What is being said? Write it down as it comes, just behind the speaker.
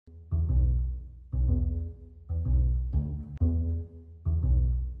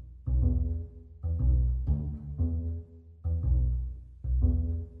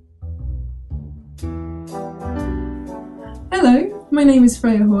My name is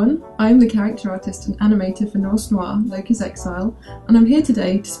Freya Horn. I'm the character artist and animator for Norse Noir, Loki's Exile, and I'm here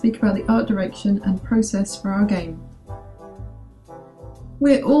today to speak about the art direction and process for our game.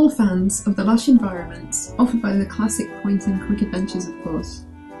 We're all fans of the lush environments offered by the classic point-and-click adventures, of course.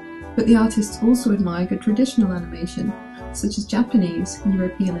 But the artists also admire good traditional animation, such as Japanese,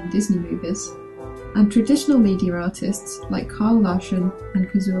 European and Disney movies, and traditional media artists like Carl Larsen and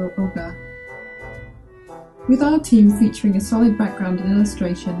Kazuo Oga. With our team featuring a solid background in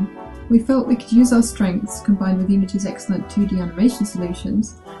illustration, we felt we could use our strengths, combined with Image's excellent 2D animation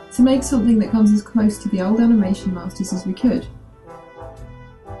solutions, to make something that comes as close to the old animation masters as we could.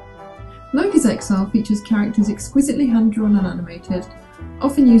 Loki's Exile features characters exquisitely hand-drawn and animated,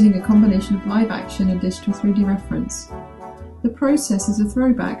 often using a combination of live action and digital 3D reference. The process is a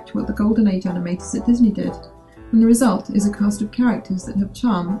throwback to what the Golden Age animators at Disney did, and the result is a cast of characters that have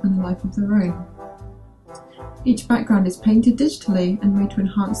charm and a life of their own. Each background is painted digitally and made to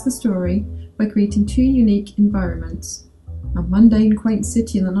enhance the story by creating two unique environments: a mundane, quaint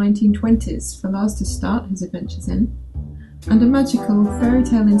city in the 1920s for Lars to start his adventures in, and a magical, fairy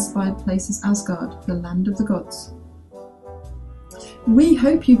tale-inspired place as Asgard, the land of the gods. We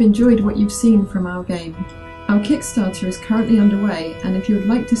hope you've enjoyed what you've seen from our game. Our Kickstarter is currently underway, and if you would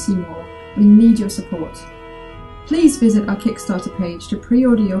like to see more, we need your support. Please visit our Kickstarter page to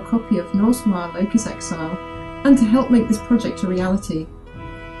pre-order your copy of Norse Noir Loki's Exile, and to help make this project a reality.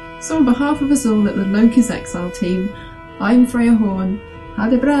 So on behalf of us all at the Loki's Exile team, I'm Freya Horn. Ha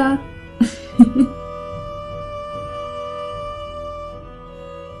det bra!